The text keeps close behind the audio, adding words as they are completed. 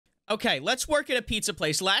Okay, let's work at a pizza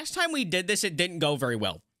place. Last time we did this, it didn't go very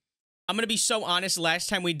well. I'm gonna be so honest. Last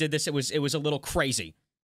time we did this, it was a little crazy.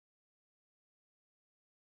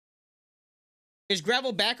 Is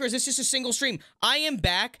Gravel back, or is this just a single stream? I am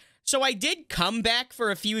back. So I did come back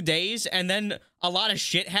for a few days, and then a lot of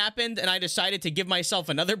shit happened, and I decided to give myself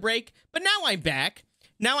another break. But now I'm back.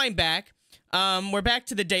 Now I'm back. We're back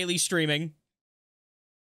to the daily streaming.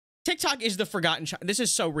 TikTok is the forgotten child. This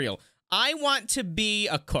is so real. I want to be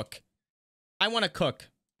a cook. I want to cook.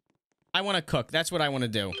 I want to cook. That's what I want to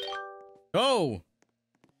do. Oh.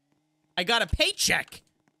 I got a paycheck.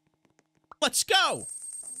 Let's go.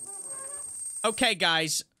 Okay,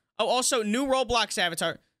 guys. Oh, also, new Roblox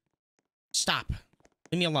avatar. Stop.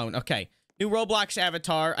 Leave me alone. Okay. New Roblox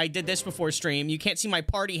avatar. I did this before stream. You can't see my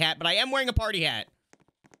party hat, but I am wearing a party hat.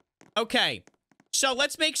 Okay. So,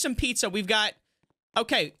 let's make some pizza. We've got...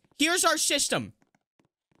 Okay. Here's our system.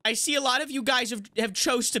 I see a lot of you guys have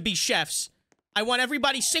chose to be chefs. I want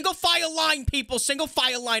everybody... Single file line, people. Single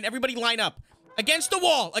file line. Everybody line up. Against the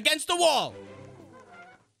wall. Against the wall.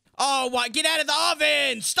 Oh, what? Get out of the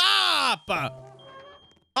oven! Stop!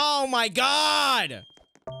 Oh my god!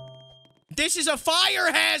 This is a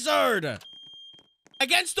fire hazard!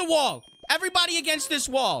 Against the wall! Everybody against this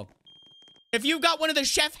wall! If you've got one of the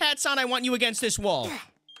chef hats on, I want you against this wall.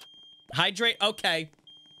 Hydrate? Okay.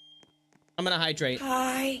 I'm gonna hydrate.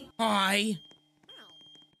 Hi. Hi.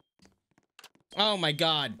 Oh my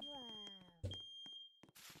god.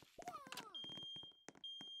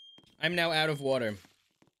 I'm now out of water.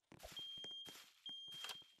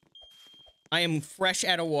 I am fresh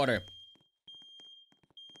out of water.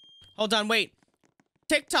 Hold on, wait.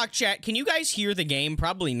 TikTok chat, can you guys hear the game?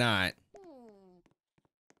 Probably not.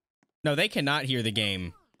 No, they cannot hear the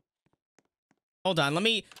game. Hold on, let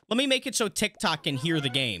me make it so TikTok can hear the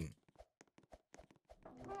game.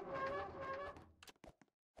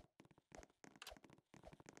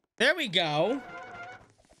 There we go.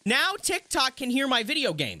 Now TikTok can hear my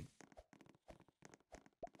video game.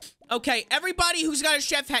 Okay, everybody who's got a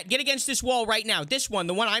chef hat, get against this wall right now. This one,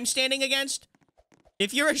 the one I'm standing against.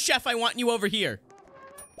 If you're a chef, I want you over here.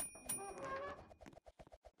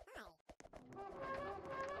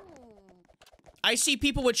 I see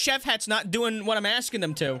people with chef hats not doing what I'm asking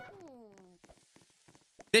them to.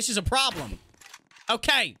 This is a problem.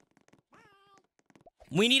 Okay.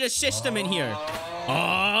 We need a system in here.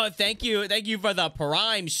 Oh, thank you. Thank you for the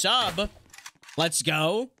prime sub. Let's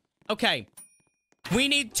go. Okay. We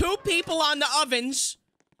need 2 people on the ovens.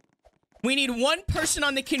 We need 1 person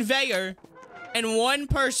on the conveyor. And 1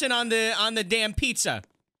 person on the damn pizza.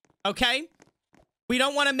 Okay? We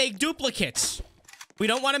don't want to make duplicates. We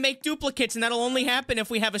don't want to make duplicates, and that'll only happen if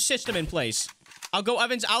we have a system in place. I'll go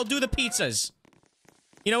ovens. I'll do the pizzas.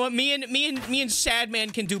 You know what? Me and Sad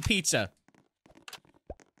Man can do pizza.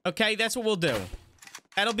 Okay, that's what we'll do.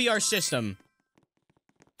 That'll be our system.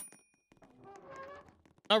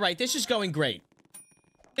 All right, this is going great.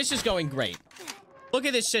 This is going great. Look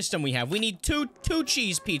at this system we have. We need two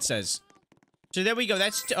cheese pizzas. So there we go.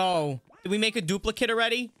 That's... Oh. Did we make a duplicate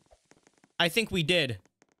already? I think we did.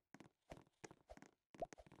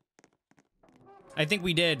 I think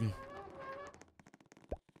we did.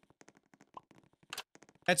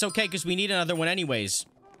 That's okay, because we need another one anyways.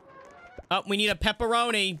 Oh, we need a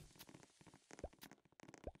pepperoni.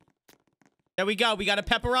 There we go. We got a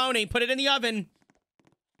pepperoni. Put it in the oven.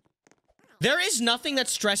 There is nothing that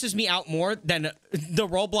stresses me out more than the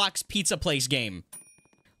Roblox Pizza Place game.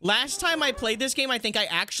 Last time I played this game, I think I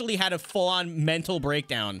actually had a full-on mental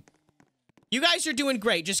breakdown. You guys are doing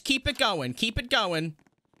great. Just keep it going. Keep it going.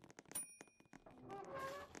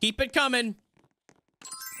 Keep it coming.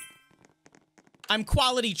 I'm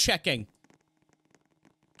quality checking.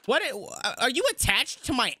 What? Are you attached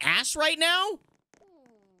to my ass right now?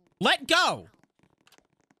 Let go.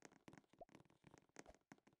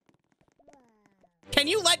 Can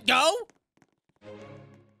you let go?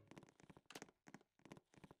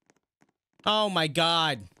 Oh my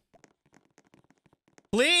god.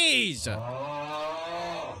 Please.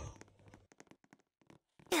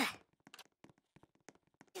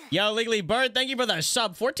 Yo, Legally Bird, thank you for the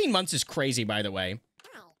sub. 14 months is crazy, by the way.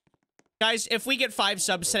 Guys, if we get 5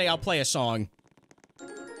 subs today, I'll play a song.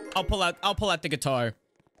 I'll pull out the guitar.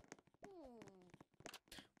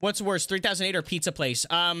 What's worse, 3008 or Pizza Place?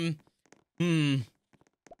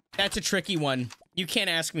 That's a tricky one. You can't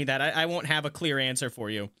ask me that. I won't have a clear answer for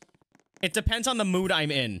you. It depends on the mood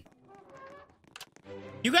I'm in.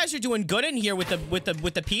 You guys are doing good in here with the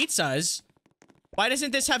pizzas. Why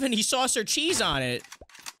doesn't this have any sauce or cheese on it?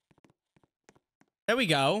 There we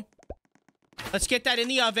go. Let's get that in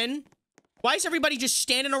the oven. Why is everybody just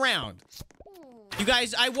standing around? You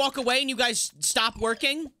guys, I walk away and you guys stop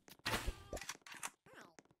working?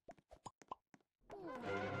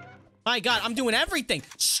 My God, I'm doing everything.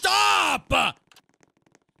 Stop!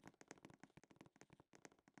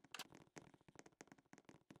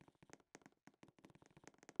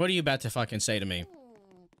 What are you about to fucking say to me?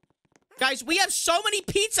 Guys, we have so many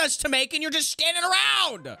pizzas to make and you're just standing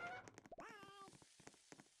around!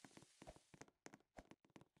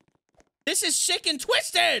 This is sick and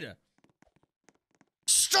twisted!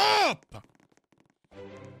 Stop!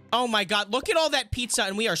 Oh my God, look at all that pizza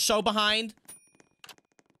and we are so behind.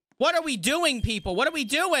 What are we doing, people? What are we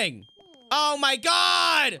doing? Oh my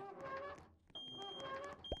God!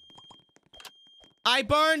 I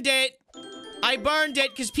burned it. I burned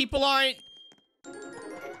it because people aren't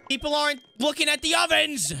looking at the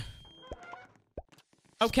ovens.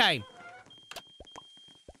 Okay.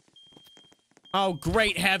 Oh,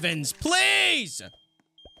 great heavens. Please!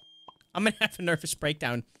 I'm gonna have a nervous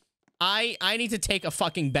breakdown. I need to take a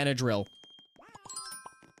fucking Benadryl.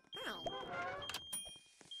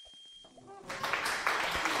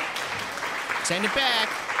 Send it back.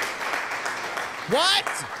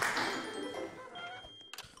 What?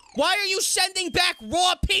 Why are you sending back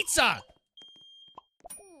raw pizza?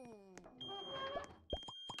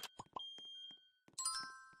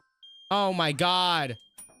 Oh my God.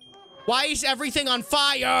 Why is everything on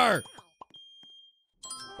fire?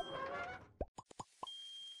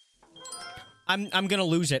 I'm gonna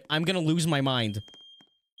lose it. I'm gonna lose my mind.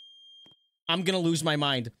 I'm gonna lose my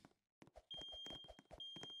mind.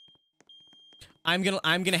 I'm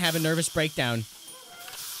gonna have a nervous breakdown.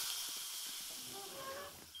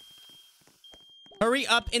 Hurry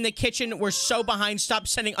up in the kitchen. We're so behind. Stop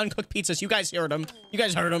sending uncooked pizzas. You guys heard him. You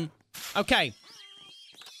guys heard him. Okay.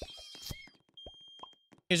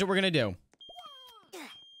 Here's what we're gonna do.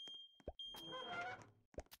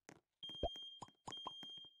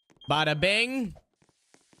 Bada bing.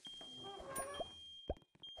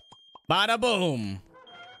 Bada boom.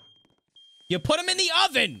 You put them in the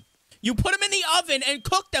oven. You put them in the oven and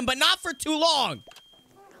cook them, but not for too long.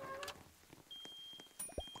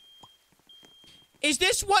 Is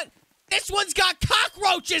this what? This one's got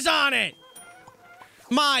cockroaches on it.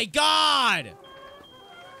 My God.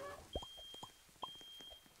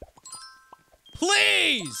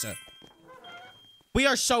 Please. We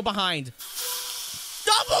are so behind.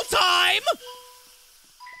 Double time.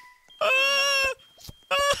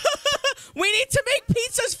 We need to make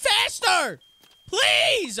pizzas faster.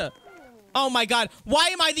 Please. Oh my God. Why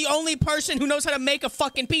am I the only person who knows how to make a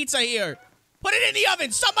fucking pizza here? Put it in the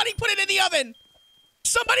oven. Somebody put it in the oven.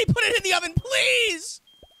 Somebody put it in the oven, please.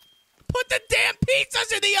 Put the damn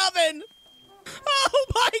pizzas in the oven. Oh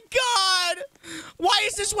my God. Why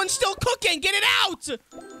is this one still cooking? Get it out.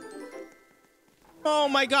 Oh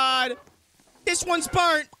my God. This one's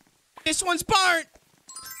burnt. This one's burnt.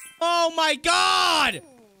 Oh my God.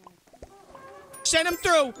 Send him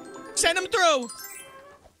through. Send him through.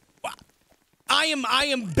 I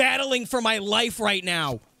am battling for my life right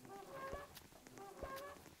now.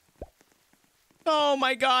 Oh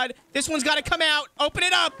my God. This one's got to come out. Open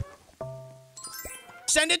it up.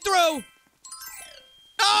 Send it through.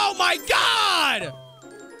 Oh my God.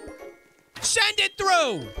 Send it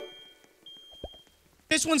through.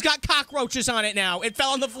 This one's got cockroaches on it now. It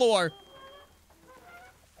fell on the floor.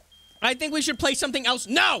 I think we should play something else.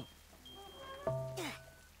 No.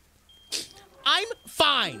 I'm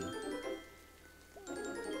fine.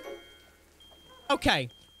 Okay.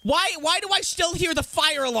 Why do I still hear the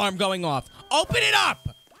fire alarm going off? Open it up!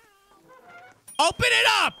 Open it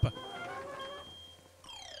up!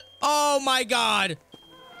 Oh my God.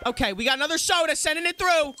 Okay, we got another soda, sending it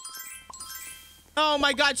through. Oh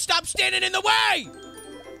my God, stop standing in the way!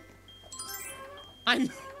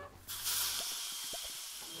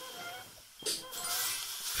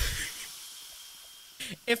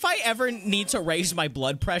 If I ever need to raise my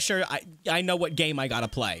blood pressure, I know what game I gotta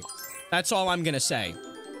play. That's all I'm gonna say.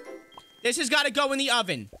 This has gotta go in the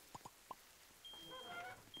oven.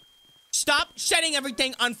 Stop setting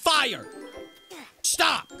everything on fire.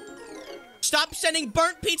 Stop. Stop sending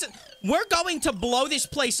burnt pizza. We're going to blow this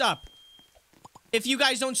place up if you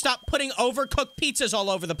guys don't stop putting overcooked pizzas all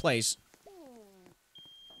over the place.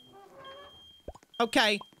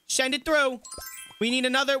 Okay, send it through. We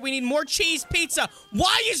need more cheese pizza.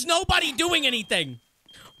 Why is nobody doing anything?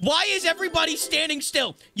 Why is everybody standing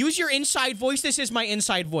still? Use your inside voice. This is my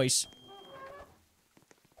inside voice.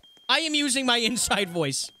 I am using my inside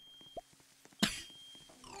voice.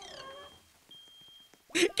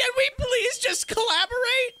 Can we please just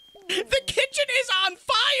collaborate? The kitchen is on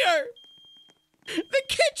fire! The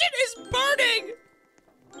kitchen is burning!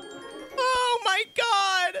 Oh my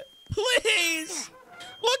God. Please.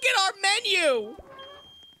 Look at our menu.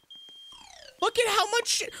 Look at how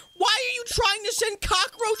much why are you trying to send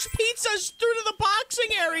cockroach pizzas through to the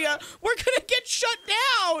boxing area? We're gonna get shut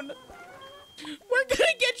down. We're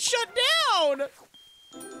gonna get shut down.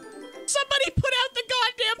 Somebody put out the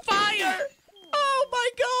goddamn fire. Oh my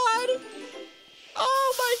God.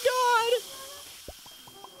 Oh my God.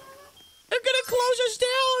 They're gonna close us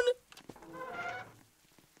down.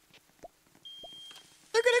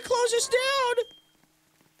 They're gonna close us down.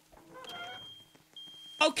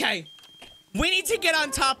 Okay. We need to get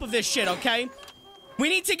on top of this shit, okay? We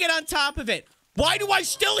need to get on top of it. Why do I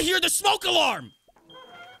still hear the smoke alarm?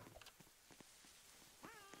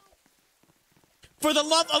 For the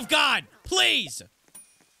love of God, please.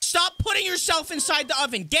 Stop putting yourself inside the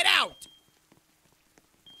oven. Get out.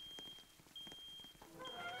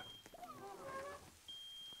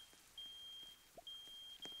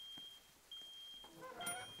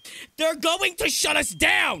 They're going to shut us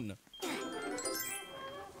down.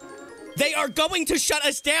 They are going to shut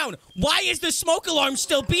us down. Why is the smoke alarm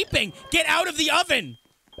still beeping? Get out of the oven.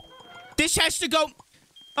 This has to go.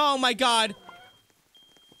 Oh my God.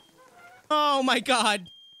 Oh my God.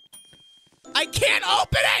 I can't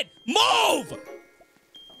open it. Move.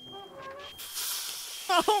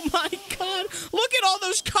 Oh my God. Look at all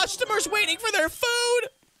those customers waiting for their food.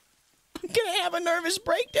 I'm gonna have a nervous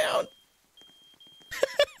breakdown.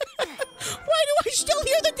 Why do I still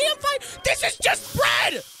hear the damn fire? This is just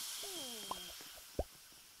bread.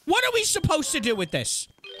 What are we supposed to do with this?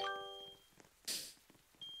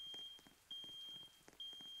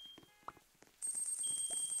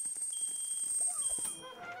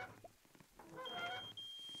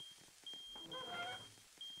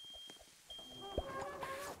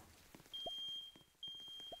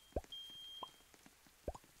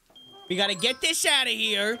 We gotta get this out of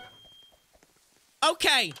here.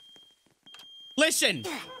 Okay. Listen.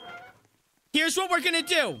 Here's what we're gonna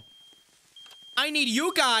do. I need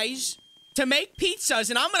you guys to make pizzas,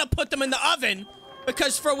 and I'm gonna put them in the oven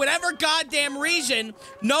because for whatever goddamn reason,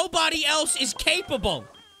 nobody else is capable.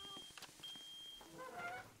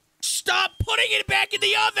 Stop putting it back in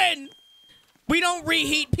the oven! We don't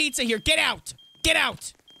reheat pizza here. Get out. Get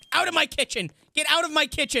out. Out of my kitchen. Get out of my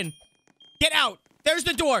kitchen. Get out. There's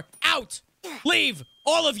the door. Out. Leave.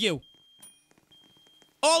 All of you.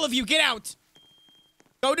 All of you, get out.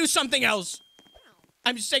 Go do something else.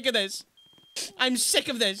 I'm sick of this. I'm sick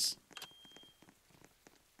of this.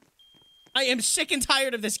 I am sick and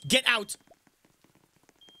tired of this. Get out.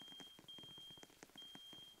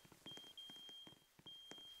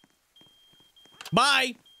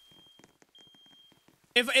 Bye.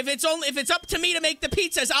 If it's up to me to make the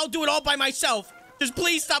pizzas, I'll do it all by myself. Just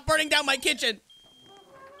please stop burning down my kitchen.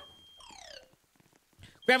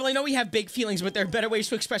 Gravel, I know we have big feelings, but there are better ways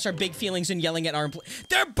to express our big feelings than yelling at our employees.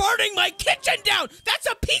 They're burning my kitchen down! That's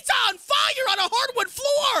a pizza on fire on a hardwood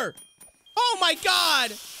floor! Oh my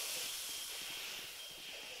God!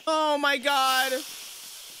 Oh my God.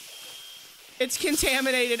 It's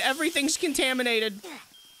contaminated. Everything's contaminated.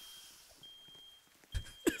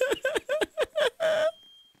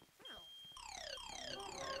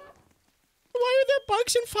 Why are there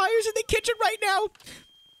bugs and fires in the kitchen right now?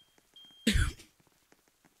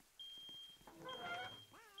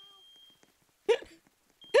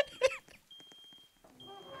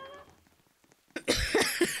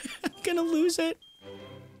 I'm gonna lose it.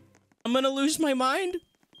 I'm gonna lose my mind.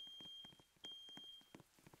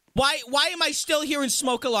 Why am I still hearing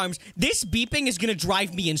smoke alarms? This beeping is gonna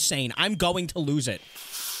drive me insane. I'm going to lose it.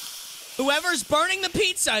 Whoever's burning the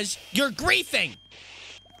pizzas, you're griefing.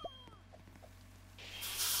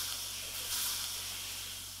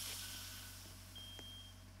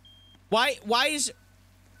 Why is...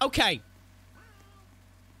 Okay.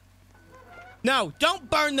 No, don't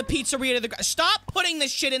burn the pizzeria to the ground. Stop putting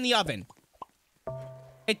this shit in the oven.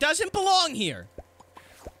 It doesn't belong here.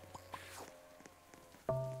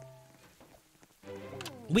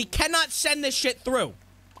 We cannot send this shit through.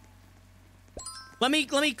 Let me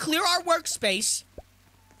clear our workspace.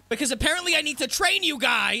 Because apparently I need to train you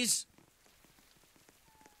guys.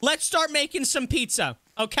 Let's start making some pizza,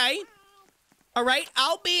 okay? All right,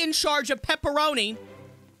 I'll be in charge of pepperoni.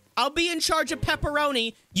 I'll be in charge of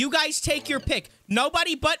pepperoni. You guys take your pick.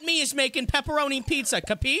 Nobody but me is making pepperoni pizza,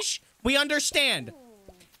 capiche? We understand.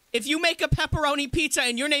 If you make a pepperoni pizza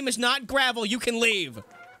and your name is not Gravel, you can leave.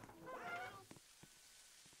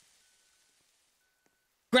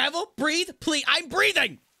 Gravel, breathe, please. I'm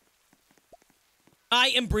breathing. I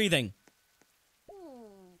am breathing.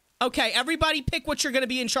 Okay, everybody pick what you're going to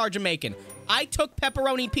be in charge of making. I took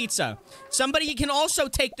pepperoni pizza. Somebody can also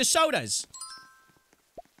take the sodas.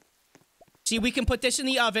 See, we can put this in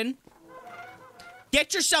the oven.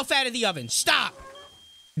 Get yourself out of the oven. Stop.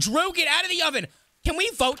 Drew, get out of the oven. Can we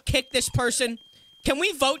vote kick this person? Can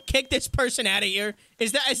we vote kick this person out of here?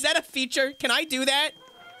 Is that a feature? Can I do that?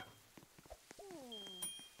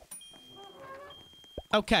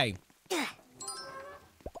 Okay.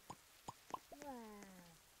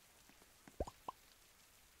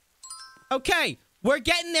 Okay, we're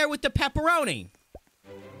getting there with the pepperoni.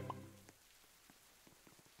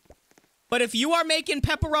 But if you are making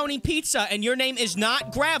pepperoni pizza and your name is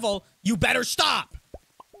not Graaavel, you better stop.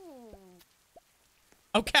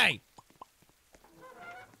 Okay.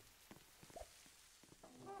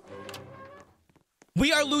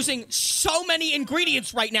 We are losing so many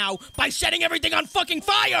ingredients right now by setting everything on fucking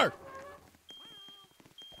fire!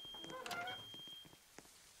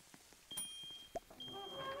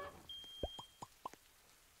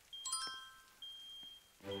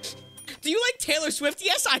 Do you like Taylor Swift?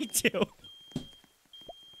 Yes, I do.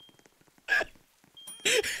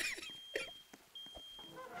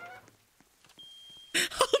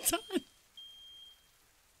 Hold on.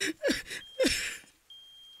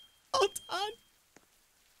 Hold on.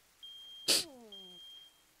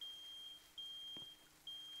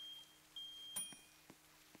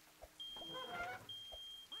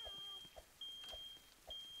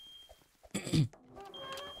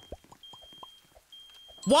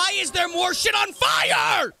 Why is there more shit on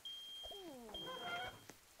fire?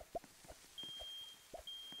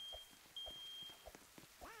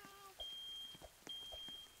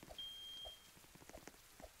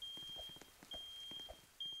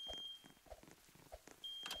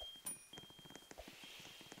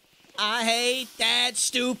 I hate that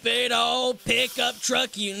stupid old pickup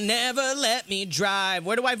truck you never let me drive.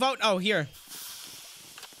 Where do I vote? Oh, here.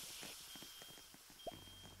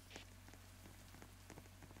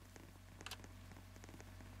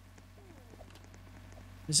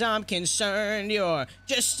 As I'm concerned, you're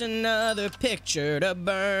just another picture to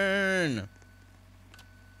burn.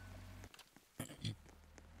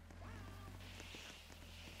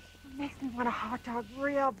 Makes me want a hot dog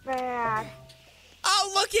real bad.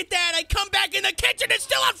 Oh, look at that! I come back in the kitchen, it's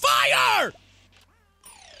still on fire!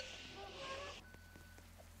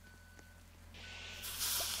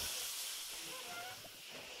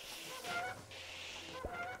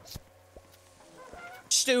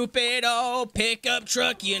 Stupid old pickup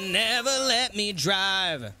truck you never let me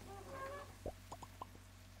drive.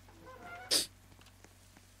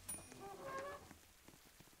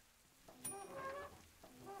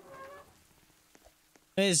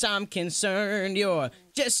 As I'm concerned, you're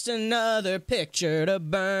just another picture to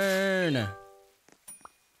burn.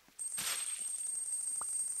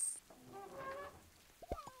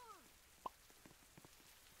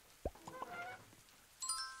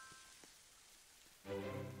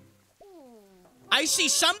 I see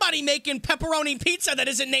somebody making pepperoni pizza that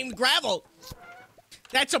isn't named Graaavel.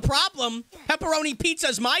 That's a problem. Pepperoni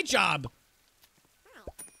pizza's my job.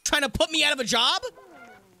 Trying to put me out of a job?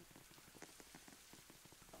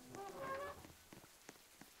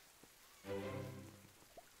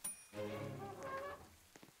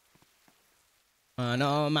 On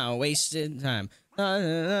all my wasted time.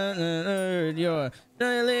 You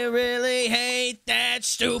really hate that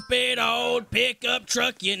stupid old pickup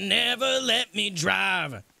truck you never let me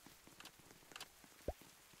drive.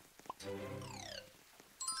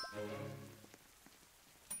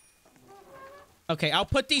 Okay, I'll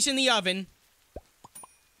put these in the oven.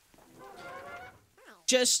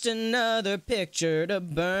 Just another picture to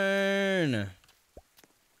burn.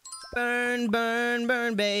 Burn, burn,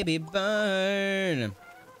 burn, baby, burn.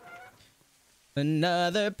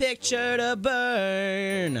 Another picture to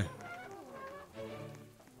burn.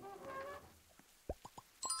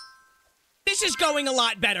 This is going a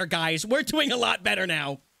lot better, guys. We're doing a lot better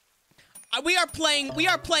now. We are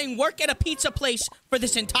playing work at a pizza place for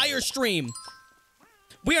this entire stream.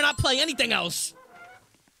 We are not playing anything else.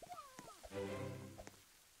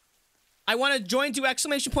 I want to join, do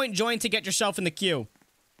exclamation point join to get yourself in the queue.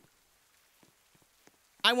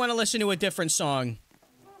 I want to listen to a different song.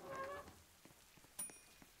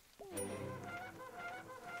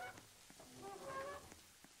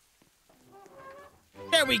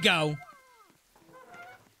 There we go.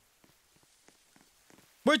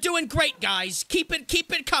 We're doing great, guys. Keep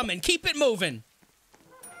it coming. Keep it moving.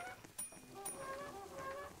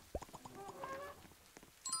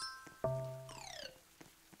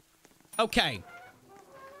 Okay.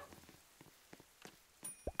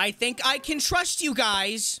 I think I can trust you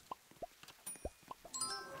guys.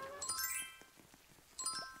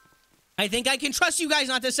 I think I can trust you guys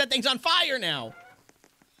not to set things on fire now.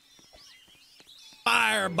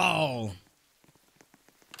 Fireball.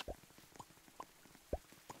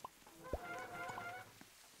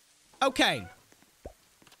 Okay.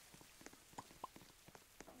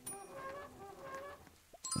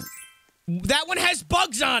 That one has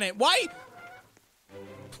bugs on it. Why?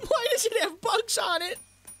 Why does it have bugs on it?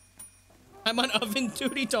 I'm on oven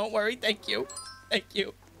duty. Don't worry. Thank you. Thank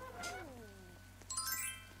you.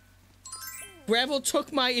 Gravel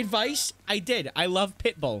took my advice. I did. I love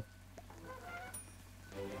Pitbull.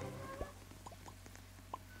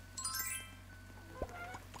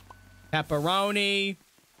 Pepperoni.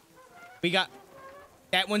 We got...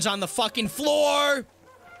 That one's on the fucking floor.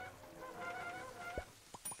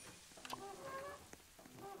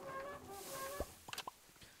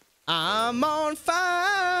 I'm on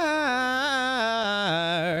fire.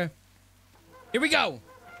 Here we go.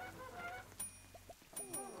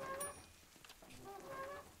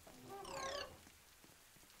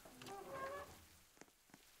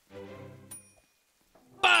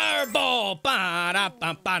 Fireball.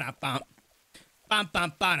 Ba-da-bum-ba-da-bum.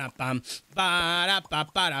 Bum-bum-ba-da-bum.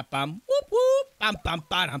 Ba-da-ba-ba-da-bum. Whoop whoop.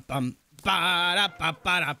 Bum-bum-ba-da-bum.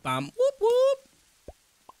 Ba-da-ba-ba-da-bum. Whoop whoop.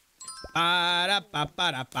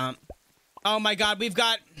 Ba-da-ba-ba-da-bum. Oh my god, we've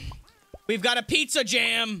got a pizza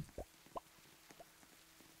jam.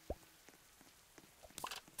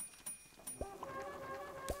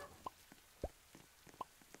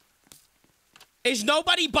 Is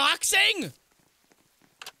nobody boxing?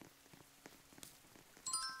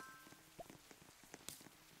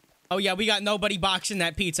 Oh yeah, we got nobody boxing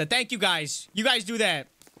that pizza. Thank you guys. You guys do that.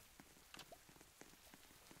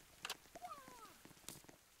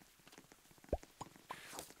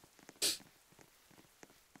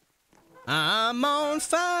 I'm on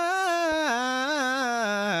fire.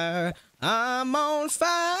 I'm on fire.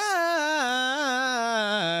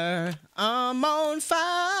 I'm on fire.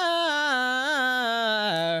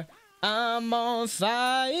 I'm on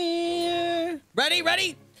fire. Ready?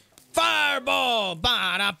 Ready? Fireball.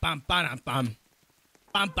 Ba-da-bum, ba-da-bum.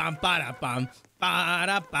 Bum, bum, ba-da-bum.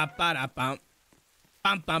 Ba-da-ba-ba-da-bum.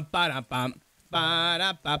 Bum, bum, ba-da-bum.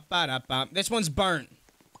 Ba-da-ba-ba-da-bum. This one's burnt.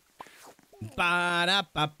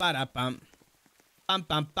 Ba-da-ba-ba-da-bum. Bum,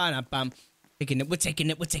 bum, ba-da-bum. We're taking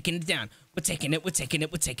it down. We're taking it down. We're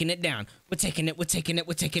taking it down. We're taking it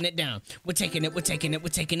down. We're taking it down. We're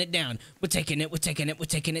taking it down.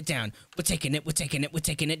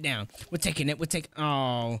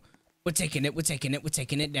 Oh. We're taking it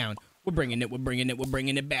down. We're bringing it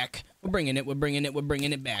back. We're bringing it back. We're bringing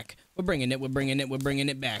it back. We're bringing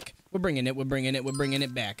it back. We're bringing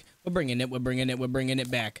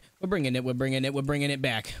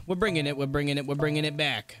it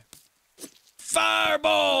back.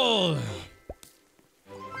 Fireball!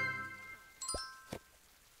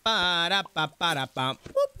 Ba-da-ba-ba-da-bum.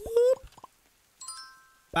 Whoop whoop.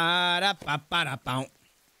 Ba-da-ba-ba-da-bum.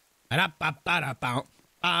 Ba-da-ba-ba-da-bum.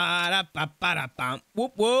 Ba-da-ba-ba-da-bum.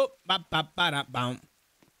 Whoop whoop. Ba-ba-ba-da-bum.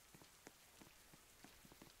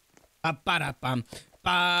 Ba-ba-da-bum.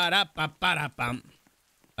 Ba-da-ba-ba-da-bum.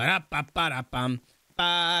 Ba-da-ba-ba-da-bum.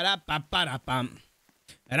 Ba-da-ba-ba-da-bum.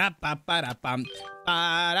 Ba-da-ba-ba-da-bum.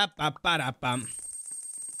 Ba-da-ba-ba-da-bum.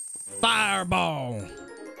 Fireball.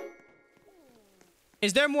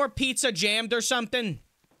 Is there more pizza jammed or something?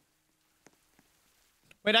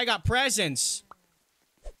 Wait, I got presents.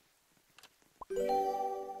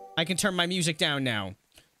 I can turn my music down now.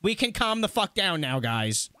 We can calm the fuck down now,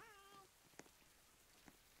 guys.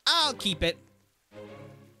 I'll keep it.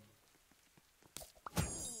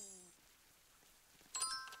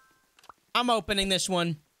 I'm opening this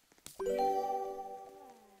one.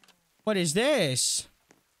 What is this?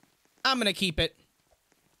 I'm gonna keep it.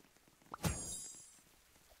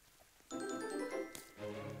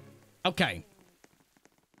 Okay.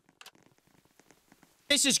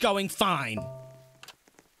 This is going fine.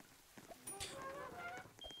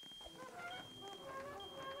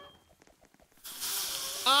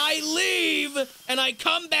 I leave, and I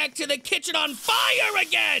come back to the kitchen on fire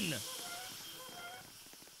again!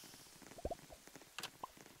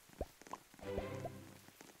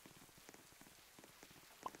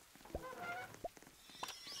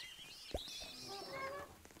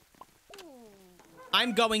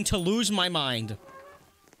 I'm going to lose my mind.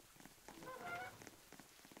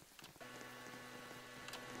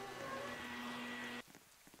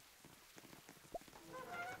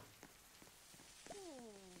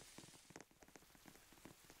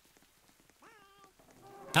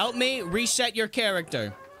 Help me reset your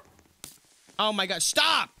character. Oh my god,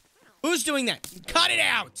 stop! Who's doing that? Cut it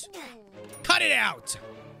out! Cut it out!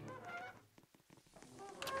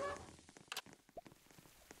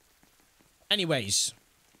 Anyways.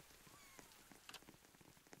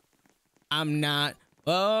 I'm not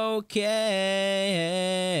okay.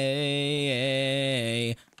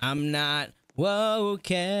 I'm not okay.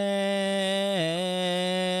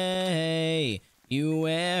 You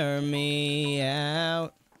wear me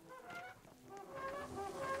out.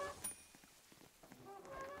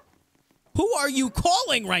 Who are you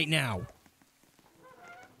calling right now?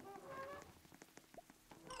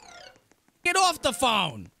 Get off the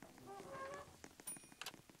phone.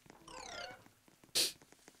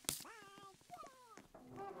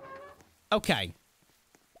 Okay.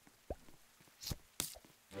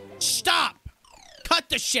 Stop! Cut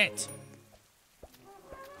the shit!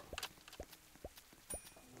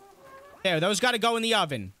 There, those gotta go in the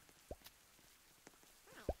oven.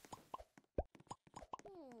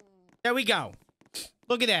 There we go.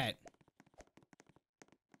 Look at that.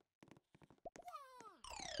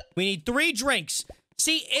 We need 3 drinks.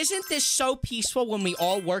 See, isn't this so peaceful when we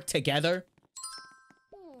all work together?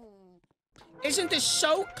 Isn't this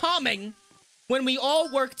so calming when we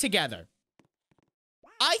all work together?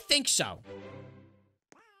 I think so.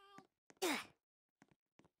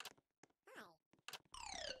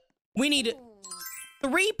 We need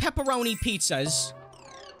 3 pepperoni pizzas.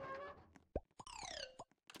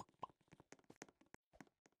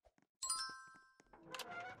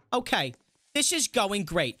 Okay, this is going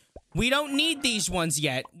great. We don't need these ones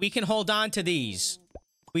yet. We can hold on to these.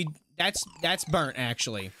 That's burnt,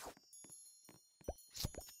 actually.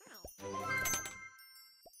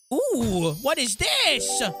 Ooh, what is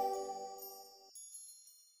this?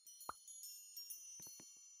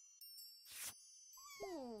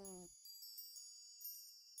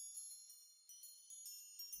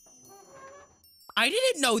 I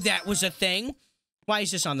didn't know that was a thing. Why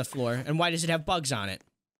is this on the floor? And why does it have bugs on it?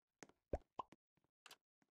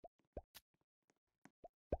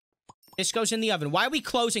 This goes in the oven. Why are we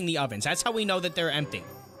closing the ovens? That's how we know that they're empty.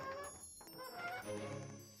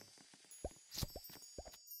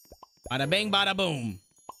 Bada bing, bada boom.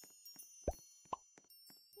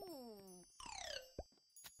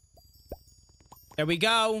 There we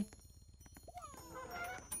go.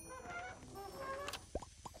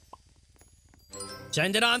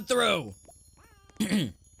 Send it on through.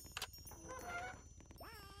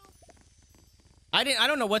 I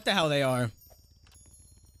don't know what the hell they are.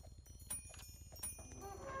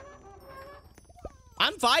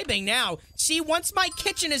 I'm vibing now. See, once my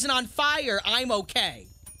kitchen isn't on fire, I'm okay.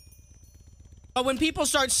 But when people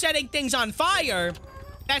start setting things on fire,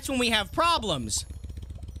 that's when we have problems.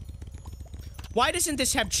 Why doesn't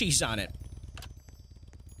this have cheese on it?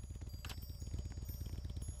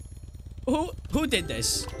 Who did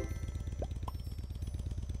this?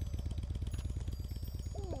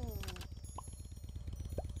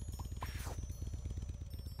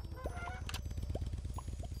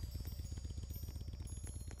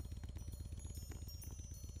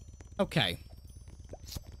 Okay.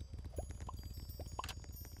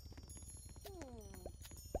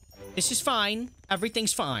 This is fine.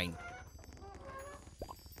 Everything's fine.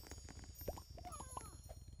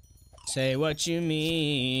 Say what you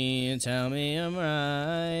mean. Tell me I'm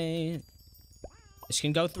right. This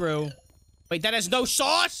can go through. Wait, that has no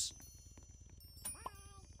sauce?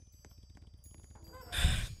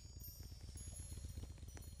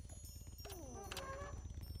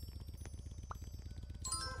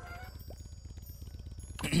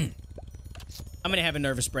 I'm gonna have a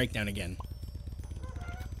nervous breakdown again.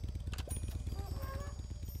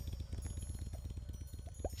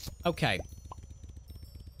 Okay.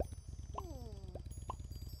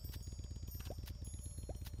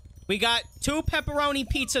 We got 2 pepperoni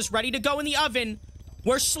pizzas ready to go in the oven.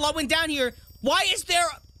 We're slowing down here. Why is there...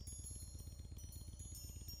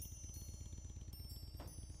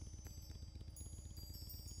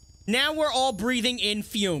 Now we're all breathing in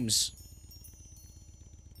fumes.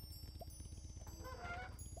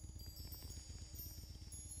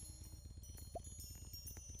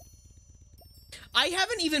 I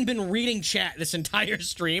haven't even been reading chat this entire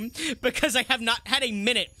stream because I have not had a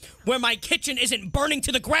minute where my kitchen isn't burning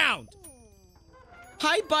to the ground.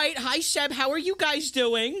 Hi, Bite. Hi, Seb. How are you guys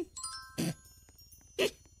doing?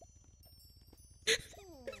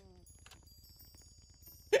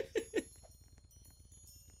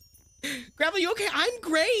 Gravel, you okay? I'm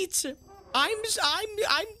great. I'm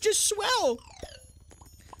just swell.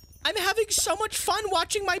 I'm having so much fun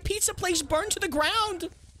watching my pizza place burn to the ground.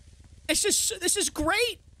 This is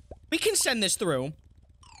great. We can send this through.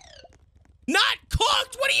 Not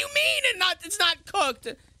cooked? What do you mean it's not cooked?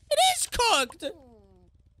 It is cooked.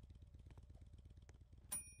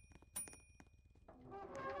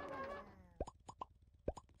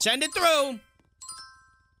 Send it through.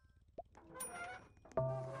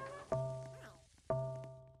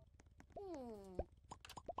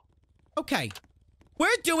 Okay. We're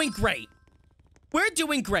doing great. We're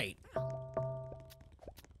doing great.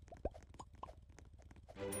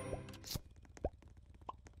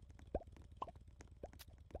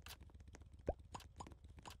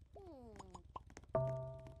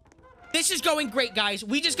 This is going great, guys.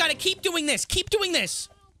 We just gotta keep doing this. Keep doing this.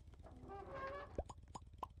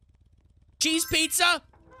 Cheese pizza.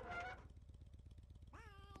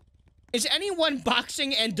 Is anyone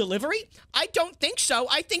boxing and delivery? I don't think so.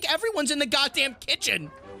 I think everyone's in the goddamn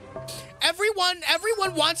kitchen. Everyone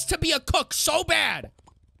wants to be a cook so bad.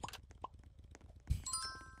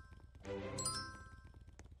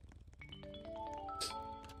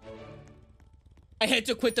 I had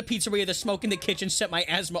to quit the pizzeria. The smoke in the kitchen set my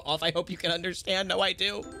asthma off. I hope you can understand. No, I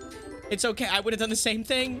do. It's okay. I would have done the same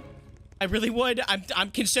thing. I really would.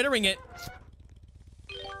 I'm considering it.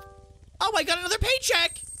 Oh, I got another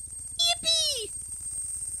paycheck. Yippee.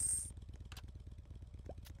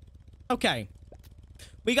 Okay.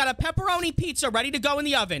 We got a pepperoni pizza ready to go in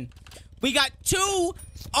the oven. We got 2,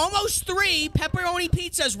 almost 3 pepperoni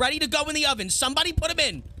pizzas ready to go in the oven. Somebody put them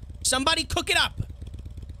in. Somebody cook it up.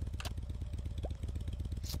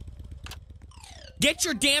 Get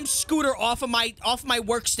your damn scooter off my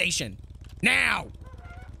workstation. Now.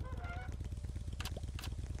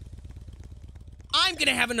 I'm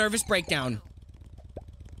gonna have a nervous breakdown.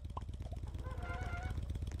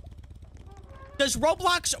 Does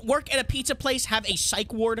Roblox work at a pizza place have a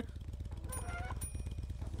psych ward?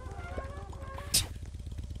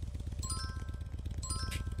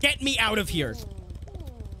 Get me out of here.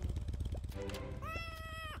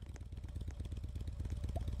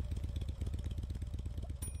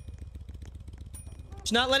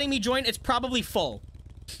 It's not letting me join. It's probably full.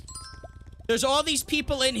 There's all these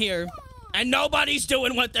people in here, and nobody's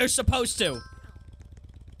doing what they're supposed to.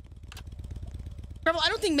 Graaavel, I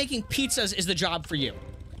don't think making pizzas is the job for you.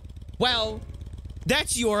 Well,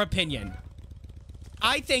 that's your opinion.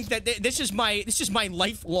 I think that this is my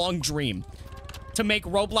lifelong dream, to make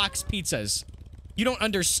Roblox pizzas. You don't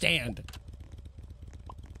understand.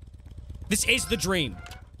 This is the dream.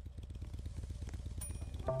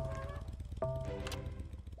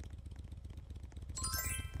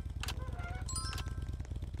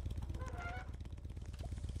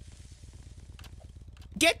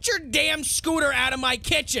 Get your damn scooter out of my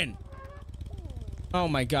kitchen. Oh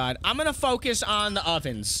my god. I'm gonna focus on the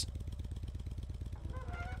ovens.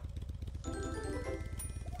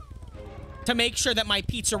 To make sure that my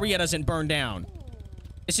pizzeria doesn't burn down.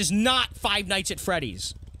 This is not Five Nights at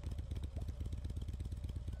Freddy's.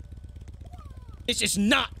 This is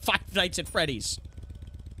not Five Nights at Freddy's.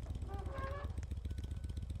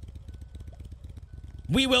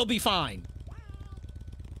 We will be fine.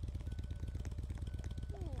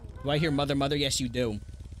 Do I hear mother, mother? Yes, you do.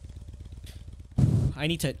 I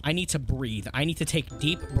need to breathe. I need to take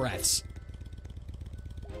deep breaths.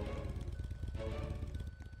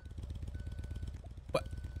 What?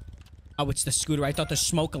 Oh, it's the scooter. I thought the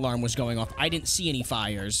smoke alarm was going off. I didn't see any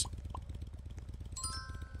fires.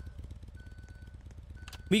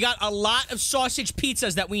 We got a lot of sausage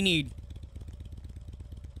pizzas that we need.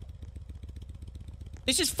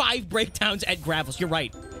 This is 5 breakdowns at Graavel's. You're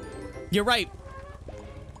right. You're right.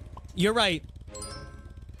 You're right.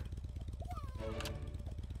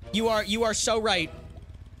 You are so right.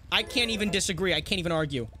 I can't even disagree. I can't even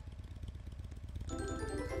argue.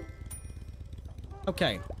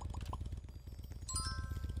 Okay.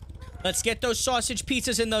 Let's get those sausage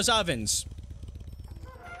pizzas in those ovens.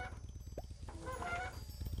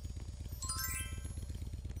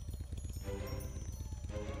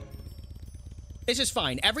 This is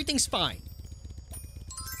fine. Everything's fine.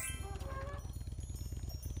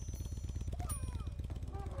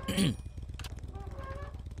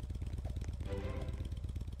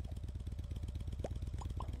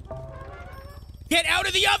 Get out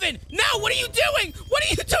of the oven! No, what are you doing? What are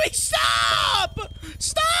you doing? Stop!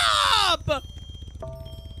 Stop!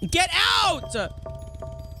 Get out!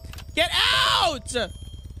 Get out!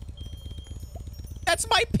 That's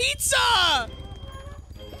my pizza!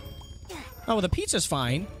 Oh, well, the pizza's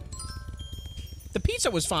fine. The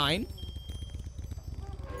pizza was fine.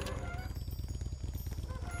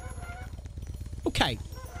 Okay.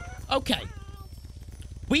 Okay.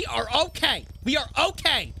 We are okay. We are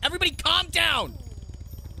okay. Everybody calm down.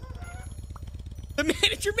 The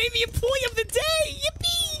manager made me employee of the day.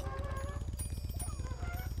 Yippee.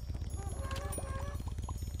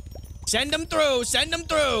 Send them through. Send them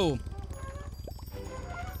through.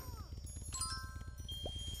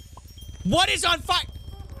 What is on fire?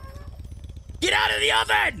 Get out of the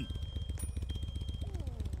oven!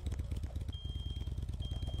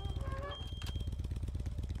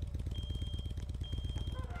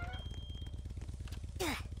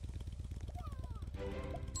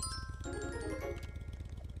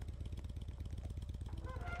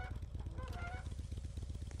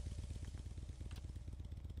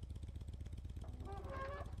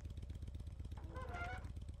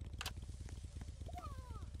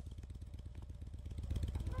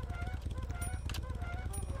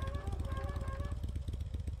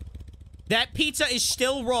 That pizza is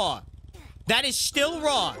still raw. That is still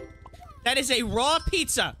raw. That is a raw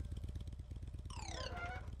pizza.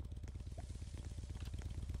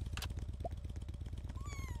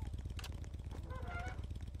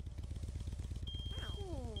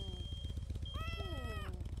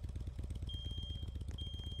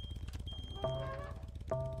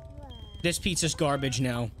 This pizza's garbage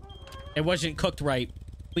now. It wasn't cooked right.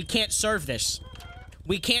 We can't serve this.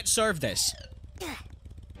 We can't serve this.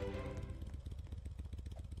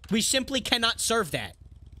 We simply cannot serve that.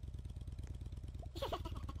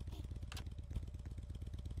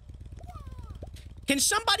 Can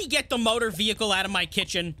somebody get the motor vehicle out of my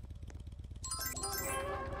kitchen?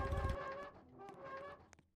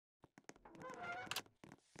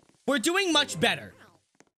 We're doing much better.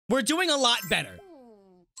 We're doing a lot better.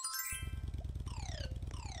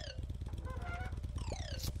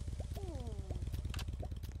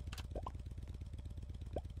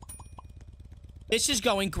 This is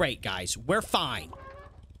going great, guys. We're fine.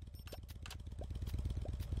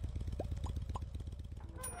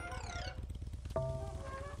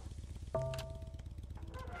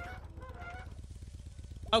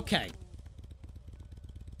 Okay.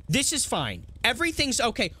 This is fine. Everything's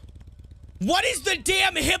okay. What is the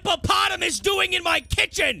damn hippopotamus doing in my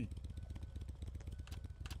kitchen?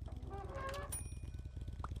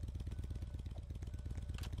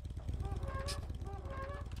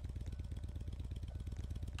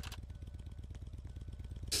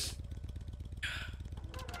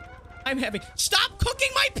 I'm having... Stop cooking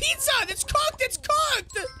my pizza! It's cooked! It's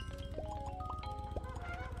cooked!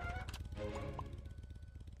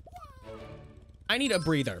 I need a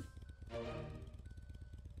breather.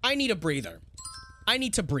 I need a breather. I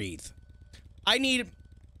need to breathe. I need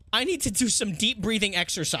to do some deep breathing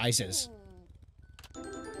exercises.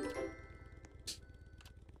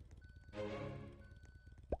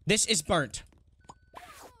 This is burnt.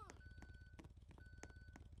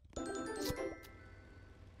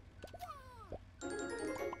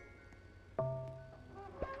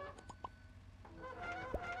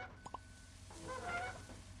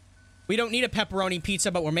 We don't need a pepperoni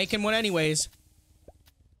pizza, but we're making one anyways.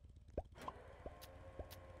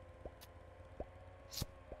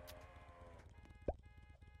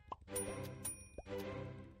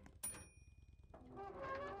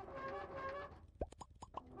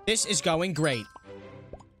 This is going great.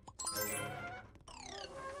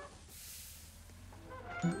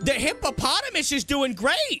 The hippopotamus is doing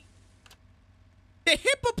great. The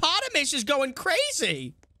hippopotamus is going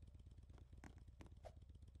crazy.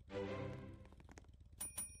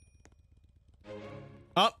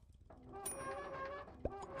 Oh.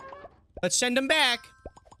 Let's send him back.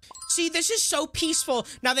 See, this is so peaceful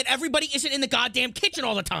now that everybody isn't in the goddamn kitchen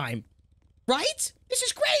all the time. Right? This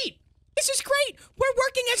is great. This is great. We're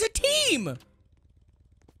working as a team.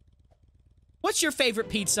 What's your favorite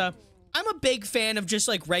pizza? I'm a big fan of just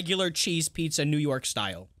like regular cheese pizza, New York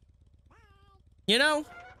style. You know?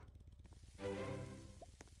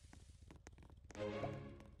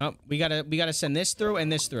 Oh, we gotta send this through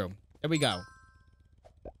and this through. There we go.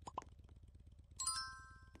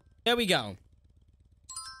 There we go.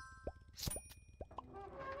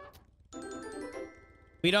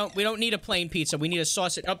 We don't need a plain pizza. We need a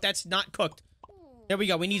sausage. Oh, that's not cooked. There we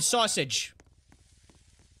go. We need sausage.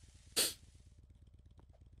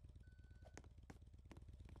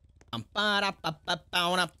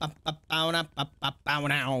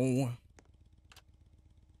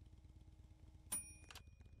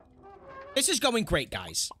 This is going great,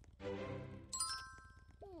 guys.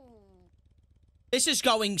 This is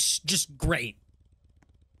going just great.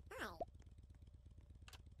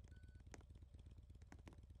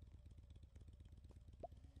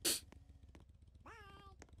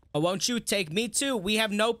 Oh, won't you take me too? We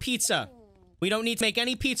have no pizza. We don't need to make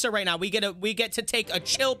any pizza right now. We get to take a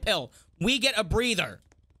chill pill. We get a breather.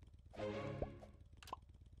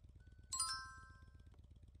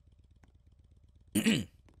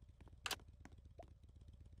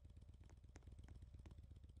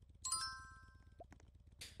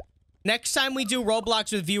 Next time we do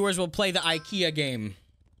Roblox with viewers, we'll play the IKEA game.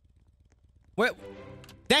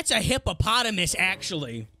 That's a hippopotamus,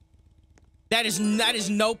 actually. That is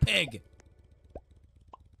no pig.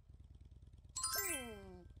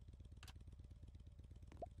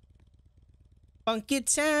 Funky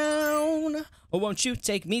Town. Oh, won't you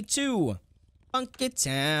take me to Funky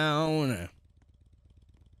Town?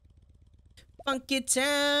 Funky Town.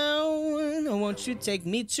 Oh, won't you take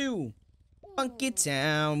me to Funky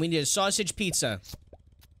Town? We need a sausage pizza.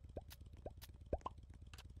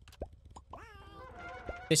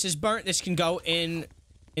 This is burnt. This can go in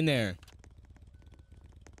there.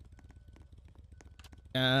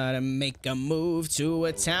 Gotta make a move to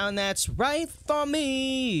a town that's right for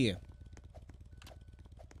me.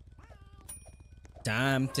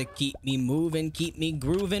 Time to keep me moving, keep me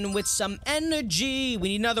grooving with some energy. We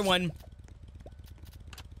need another one.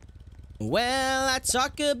 Well, I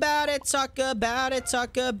talk about it, talk about it,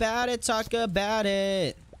 talk about it, talk about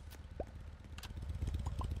it.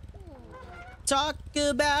 Talk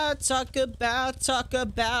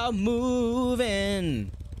about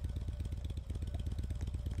moving.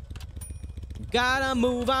 Gotta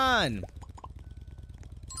move on.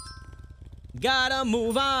 Gotta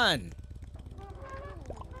move on.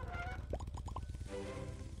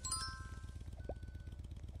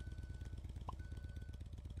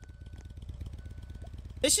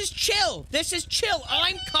 This is chill. This is chill.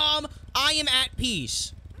 I'm calm. I am at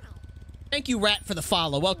peace. Thank you, Rat, for the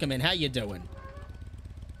follow. Welcome in. How you doing?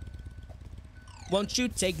 Won't you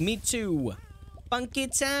take me to Funky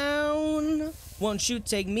Town? Won't you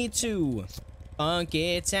take me to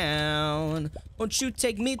Funky Town? Won't you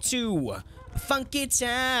take me to Funky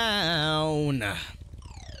Town?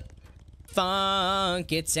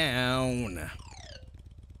 Funky Town.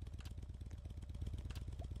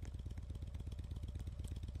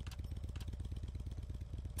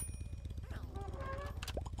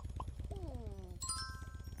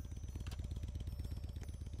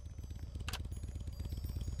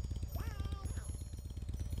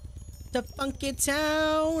 To Funky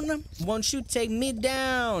Town, won't you take me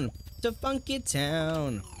down to Funky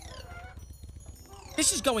Town?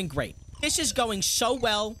 This is going great. This is going so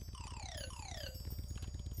well.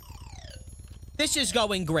 This is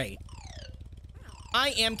going great. I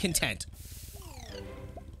am content.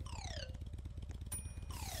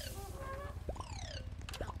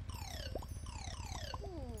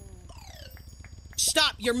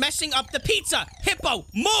 Stop, you're messing up the pizza. Hippo,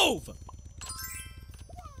 move!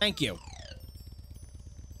 Thank you.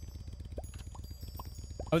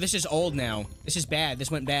 Oh, this is old now. This is bad. This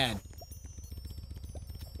went bad.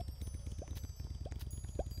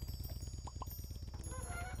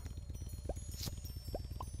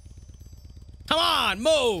 Come on,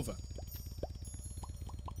 move!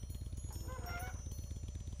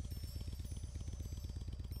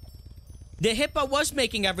 The hippo was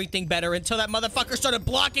making everything better until that motherfucker started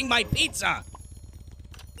blocking my pizza!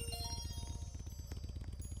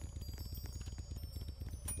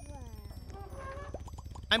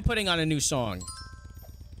 I'm putting on a new song.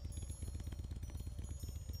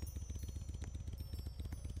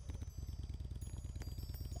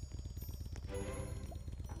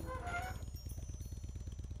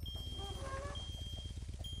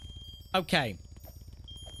 Okay.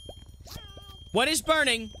 What is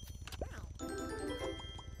burning?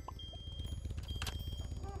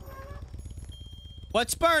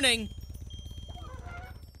 What's burning?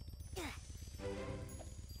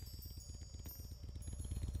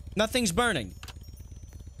 Nothing's burning.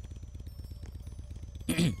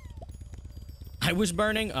 I was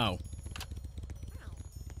burning? Oh.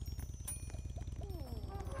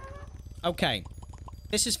 Okay.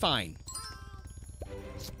 This is fine.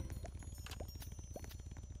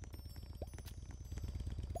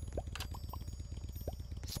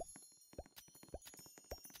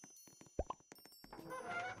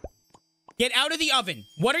 Get out of the oven.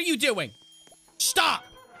 What are you doing? Stop!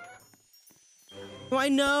 I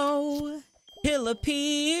know he'll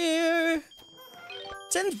appear,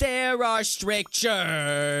 and there are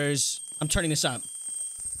strictures. I'm turning this up.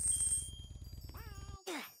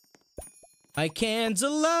 I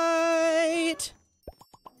candlelight.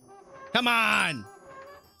 Come on.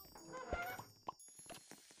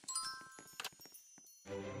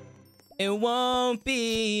 It won't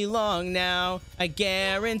be long now, I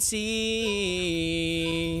guarantee.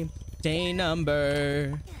 Day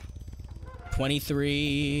number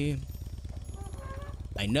 23.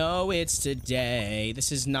 I know it's today.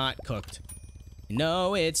 This is not cooked. I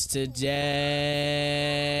know it's today.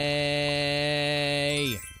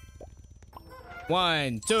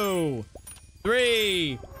 1, 2,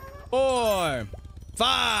 3, 4,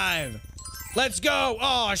 5. Let's go.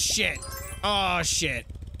 Oh, shit. Oh, shit.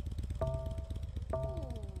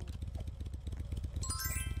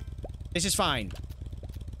 This is fine.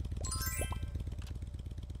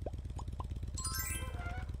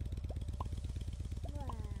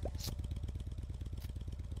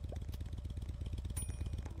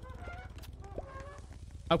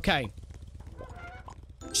 Okay.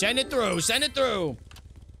 Send it through. Send it through.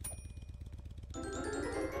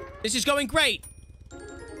 This is going great.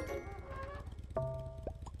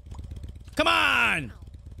 Come on.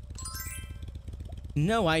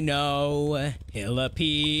 No, I know he'll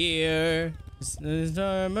appear. This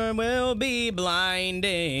armor will be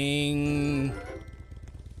blinding.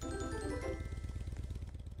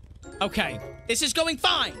 Okay, this is going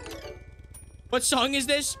fine. What song is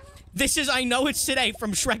this? This is I Know It's Today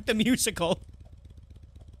from Shrek the Musical.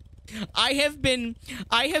 I have been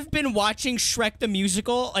watching Shrek the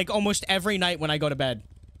Musical like almost every night when I go to bed.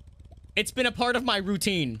 It's been a part of my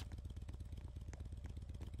routine.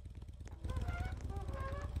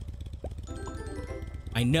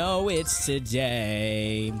 I know it's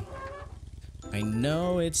today. I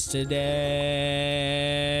know it's today.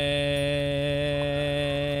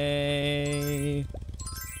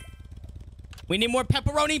 We need more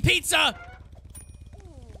pepperoni pizza!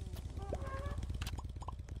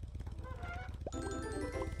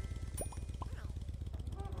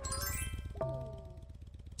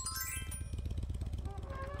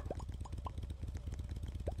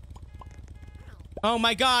 Oh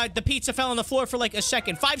my god, the pizza fell on the floor for like a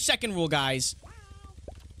second. 5-second rule, guys.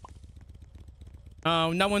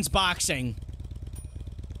 Oh, no one's boxing.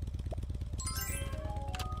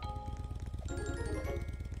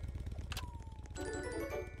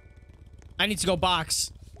 I need to go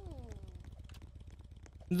box.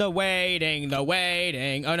 The waiting, the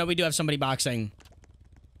waiting. Oh no, we do have somebody boxing.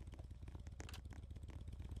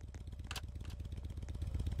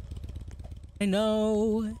 I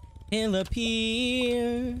know he'll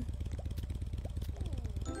appear.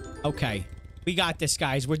 Okay. We got this,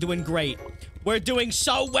 guys. We're doing great. We're doing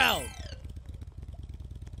so well.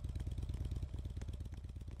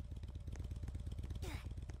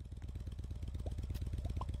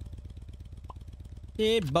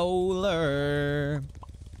 Kid bowler.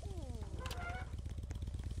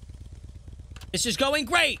 This is going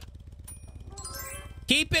great.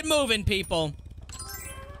 Keep it moving, people.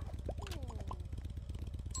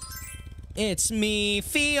 It's me,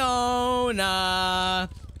 Fiona.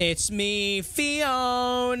 It's me,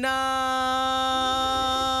 Fiona.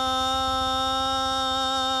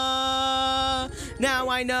 Now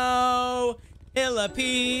I know he'll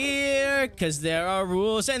appear, 'cause there are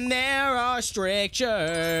rules and there are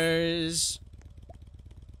strictures.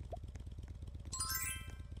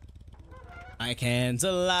 I can't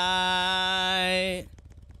lie.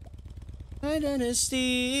 I done a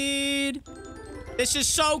steed. This is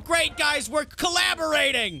so great, guys. We're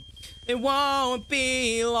collaborating. It won't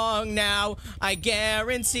be long now, I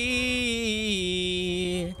guarantee.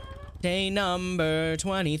 Day number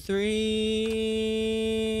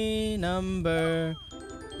 23. Number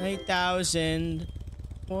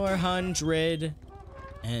 8,423.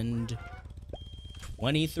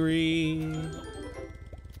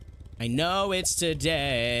 I know it's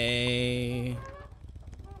today.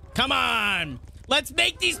 Come on! Let's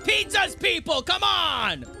make these pizzas, people! Come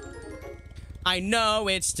on! I know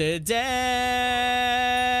it's today.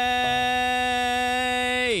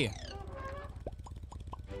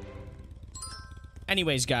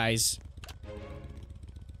 Anyways, guys.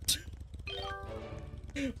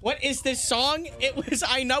 What is this song? It was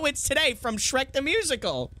I Know It's Today from Shrek the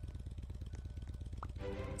Musical.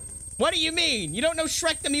 What do you mean? You don't know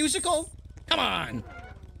Shrek the Musical? Come on.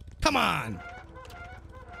 Come on.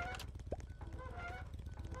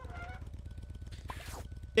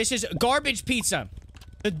 This is garbage pizza.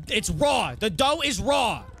 It's raw. The dough is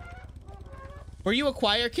raw. Were you a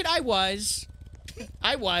choir kid? I was.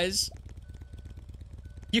 I was.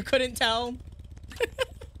 You couldn't tell?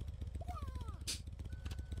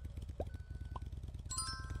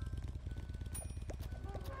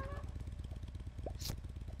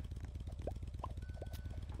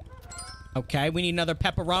 Okay, we need another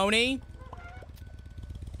pepperoni.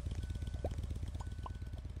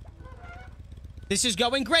 This is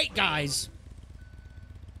going great, guys.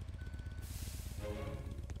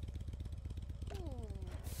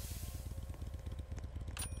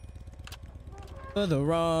 For the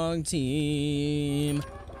wrong team.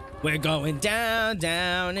 We're going down,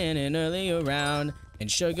 down in an earlier round.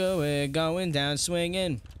 And sugar, we're going down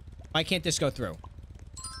swinging. Why can't this go through?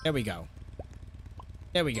 There we go.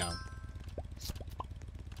 There we go.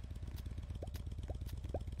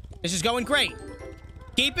 This is going great.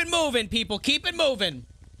 Keep it moving, people. Keep it moving.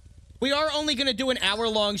 We are only going to do an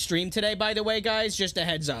hour-long stream today, by the way, guys. Just a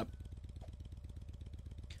heads up.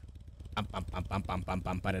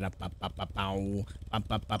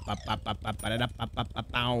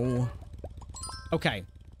 Okay.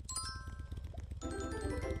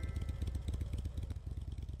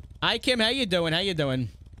 Hi, Kim. How you doing? How you doing?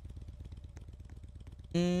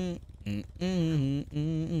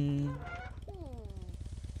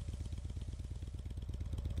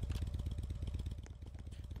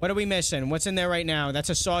 What are we missing? What's in there right now? That's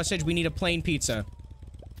a sausage. We need a plain pizza.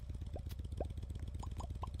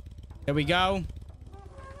 There we go.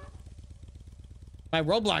 My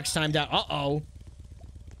Roblox timed out. Uh-oh.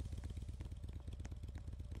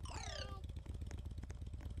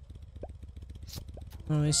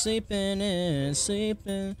 We're sleeping and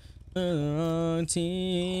sleeping for the wrong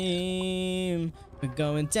team. We're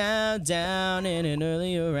going down, down in an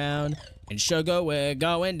earlier round. And sugar, we're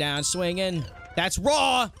going down swinging. That's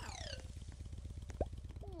raw.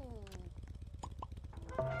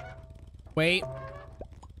 Wait.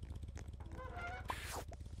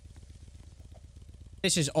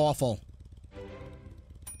 This is awful.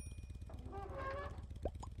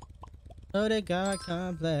 Oh, they got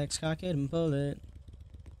complex. Cock it and pull it.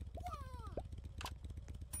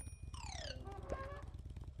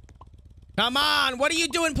 Come on! What are you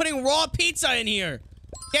doing putting raw pizza in here?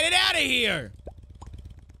 Get it out of here!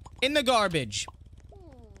 In the garbage.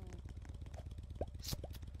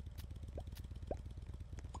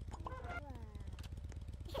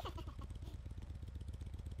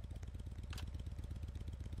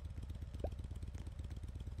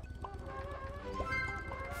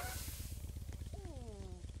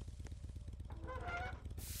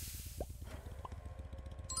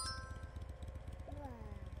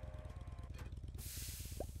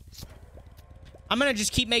 I'm gonna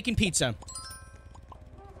just keep making pizza.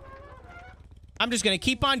 I'm just gonna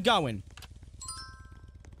keep on going.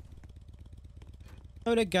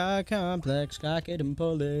 Oh, the God complex, cock it and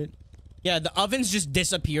pull it. Yeah, the ovens just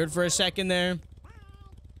disappeared for a second there.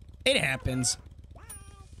 It happens.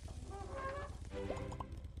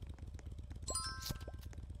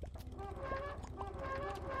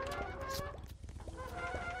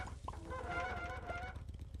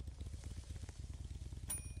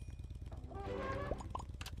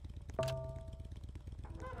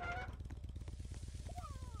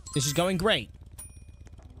 This is going great.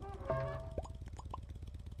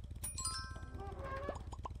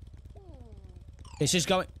 This is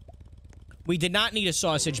going... We did not need a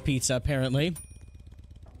sausage pizza, apparently.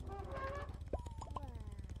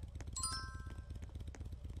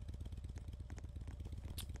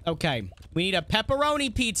 Okay. We need a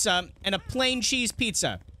pepperoni pizza and a plain cheese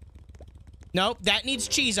pizza. Nope, that needs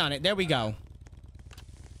cheese on it. There we go.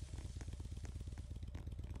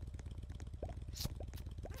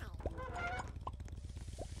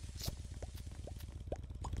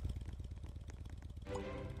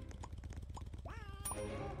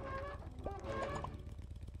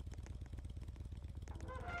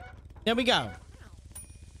 There we go.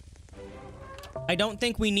 I don't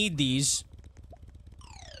think we need these.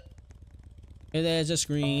 There's a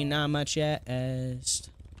screen on my chest.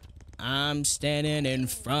 I'm standing in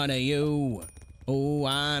front of you. Oh,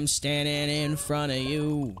 I'm standing in front of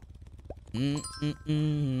you.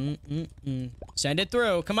 Send it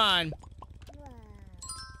through. Come on.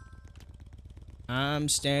 I'm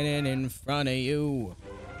standing in front of you.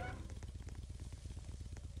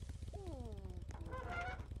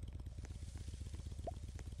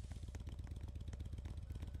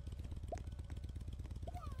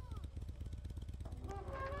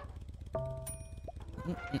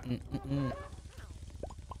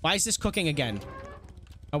 Why is this cooking again?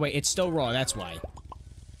 Oh wait, it's still raw, that's why.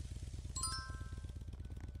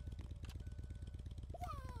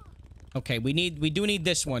 Okay, we do need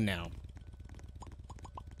this one now.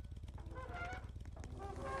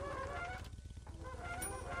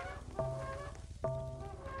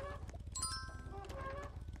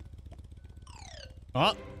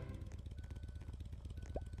 Oh.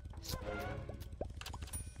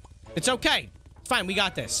 It's okay. It's fine, we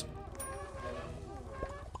got this.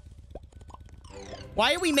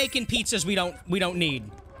 Why are we making pizzas we don't need?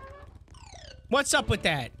 What's up with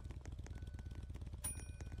that?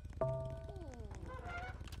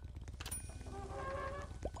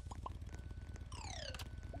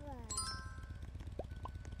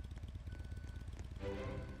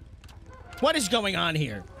 What is going on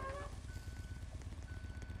here?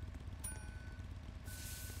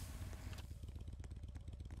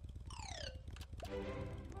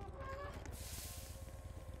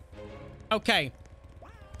 Okay.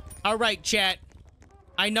 All right, chat.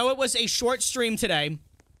 I know it was a short stream today.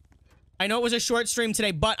 But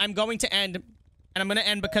I'm going to end. And I'm going to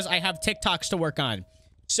end because I have TikToks to work on.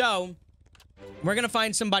 So, we're going to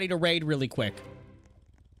find somebody to raid really quick.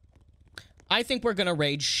 I think we're going to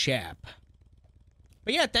raid Shap.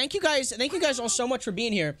 But yeah, thank you guys. Thank you guys all so much for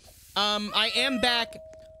being here. I am back.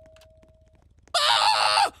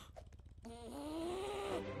 Ah!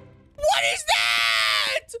 What is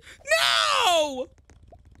that? No!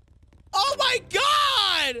 Oh my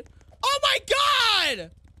god! Oh my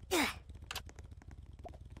god!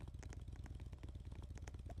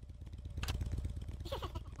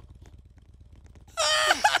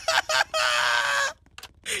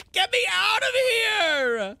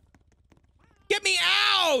 Get me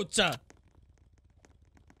out!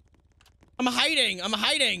 I'm hiding. I'm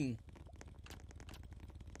hiding.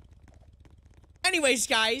 Anyways,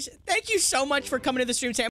 guys, thank you so much for coming to the stream today.